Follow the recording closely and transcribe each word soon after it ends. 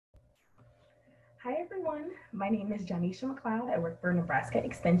Hi everyone, my name is Johnnisha I work for Nebraska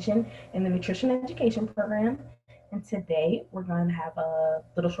Extension in the Nutrition Education Program. And today we're going to have a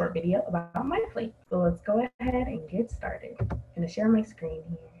little short video about MyPlate. So let's go ahead and get started. I'm going to share my screen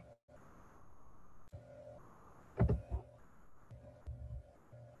here.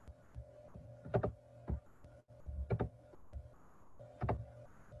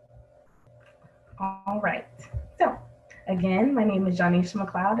 All right. So again, my name is Johnnisha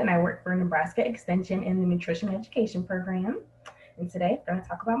McLeod and I work for Nebraska Extension in the Nutrition Education Program. And today we're going to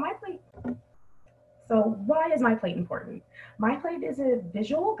talk about MyPlate. So why is MyPlate important? MyPlate is a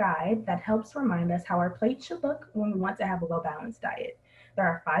visual guide that helps remind us how our plate should look when we want to have a well-balanced diet. There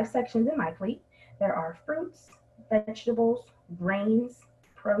are 5 sections in MyPlate. There are fruits, vegetables, grains,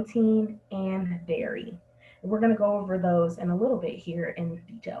 protein, and dairy. And we're going to go over those in a little bit here in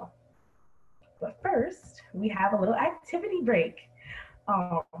detail. But first, we have a little activity break.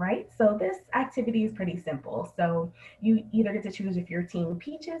 All right, so this activity is pretty simple. So you either get to choose if you're team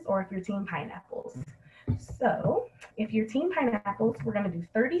peaches or if you're team pineapples. So if you're team pineapples, we're gonna do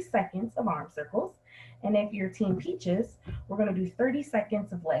 30 seconds of arm circles. And if you're team peaches, we're gonna do 30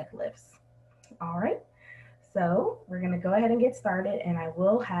 seconds of leg lifts. All right, so we're gonna go ahead and get started and I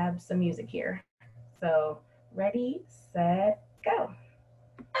will have some music here. So ready, set, go.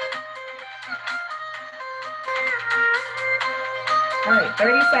 All right,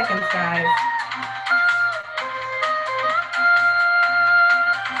 30 seconds, guys.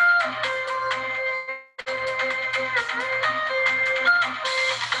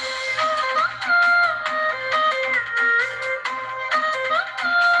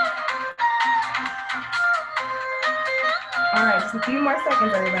 All right, just a few more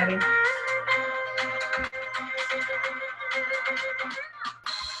seconds, everybody.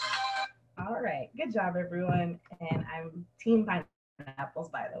 All right, good job, everyone. And I'm team pineapples,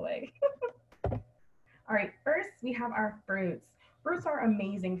 by the way. All right, first we have our fruits. Fruits are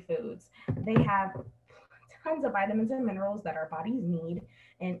amazing foods. They have tons of vitamins and minerals that our bodies need,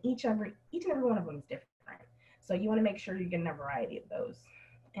 and each and every one of them is different. So you want to make sure you're getting a variety of those.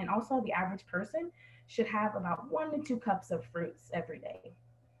 And also, the average person should have about 1 to 2 cups of fruits every day.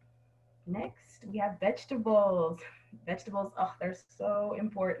 Next, we have vegetables. Vegetables, oh, they're so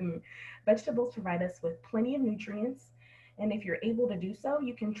important. Vegetables provide us with plenty of nutrients. And if you're able to do so,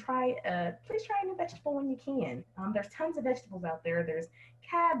 you can please try a new vegetable when you can. There's tons of vegetables out there. There's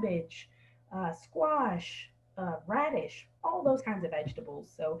cabbage, squash, radish, all those kinds of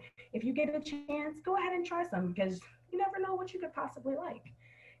vegetables. So if you get a chance, go ahead and try some because you never know what you could possibly like.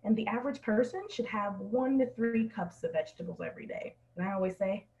 And the average person should have 1 to 3 cups of vegetables every day. And I always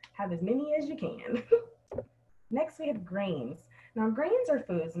say, have as many as you can. Next, we have grains. Now, grains are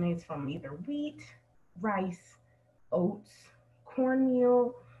foods made from either wheat, rice, oats,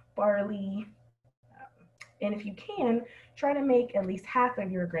 cornmeal, barley. And if you can, try to make at least half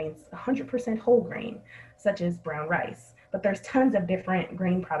of your grains 100% whole grain, such as brown rice. But there's tons of different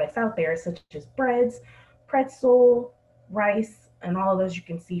grain products out there, such as breads, pretzel, rice, and all of those you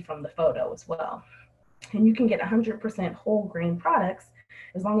can see from the photo as well. And you can get 100% whole grain products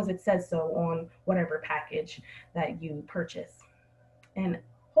as long as it says so on whatever package that you purchase. And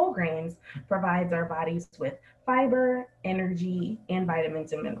whole grains provides our bodies with fiber, energy, and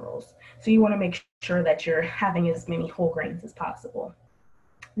vitamins and minerals. So you want to make sure that you're having as many whole grains as possible.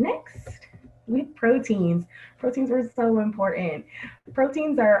 Next, we have proteins. Proteins are so important.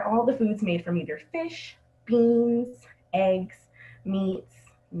 Proteins are all the foods made from either fish, beans, eggs, meats,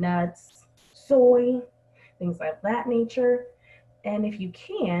 nuts, soy, things like that nature. And if you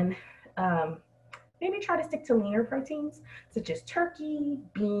can, maybe try to stick to leaner proteins such as turkey,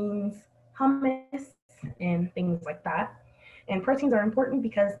 beans, hummus, and things like that. And proteins are important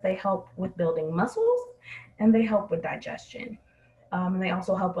because they help with building muscles and they help with digestion. And they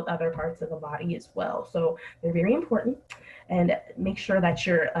also help with other parts of the body as well. So they're very important. And make sure that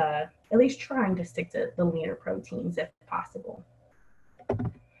you're at least trying to stick to the leaner proteins if possible.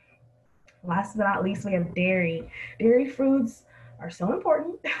 Last but not least, we have dairy. Dairy foods are so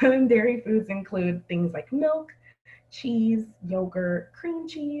important. Dairy foods include things like milk, cheese, yogurt, cream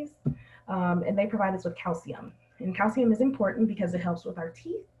cheese, and they provide us with calcium. And calcium is important because it helps with our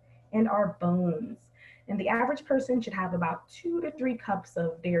teeth and our bones. And the average person should have about 2 to 3 cups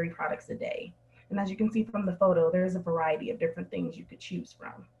of dairy products a day. And as you can see from the photo, there's a variety of different things you could choose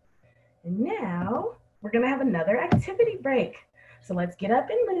from. And now we're gonna have another activity break. So let's get up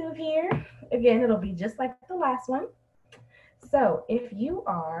and move here. Again, it'll be just like the last one. So if you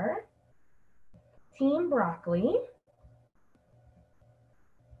are team broccoli,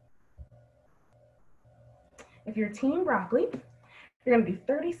 you're gonna do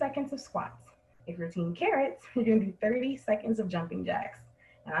 30 seconds of squats. If you're team carrots, you're gonna do 30 seconds of jumping jacks.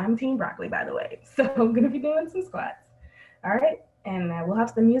 And I'm team broccoli, by the way. So I'm gonna be doing some squats. All right, and we'll have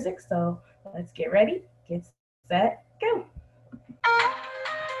some music. So let's get ready, get set, go.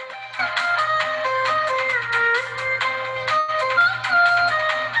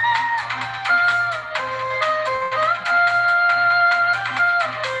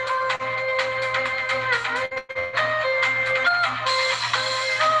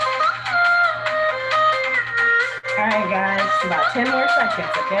 All right, guys, about 10 more seconds,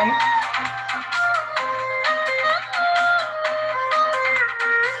 okay?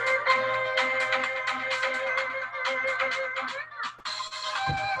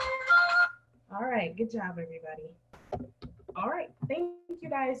 All right, good job, everybody. All right, thank you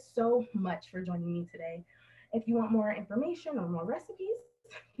guys so much for joining me today. If you want more information or more recipes,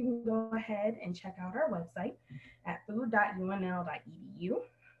 you can go ahead and check out our website at food.unl.edu.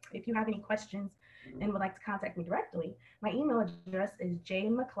 If you have any questions and would like to contact me directly, my email address is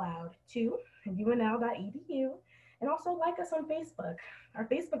jmcleod2@unl.edu. And also like us on Facebook. Our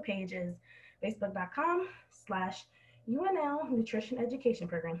Facebook page is facebook.com/UNL Nutrition Education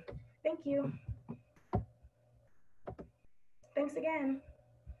Program. Thank you. Thanks again.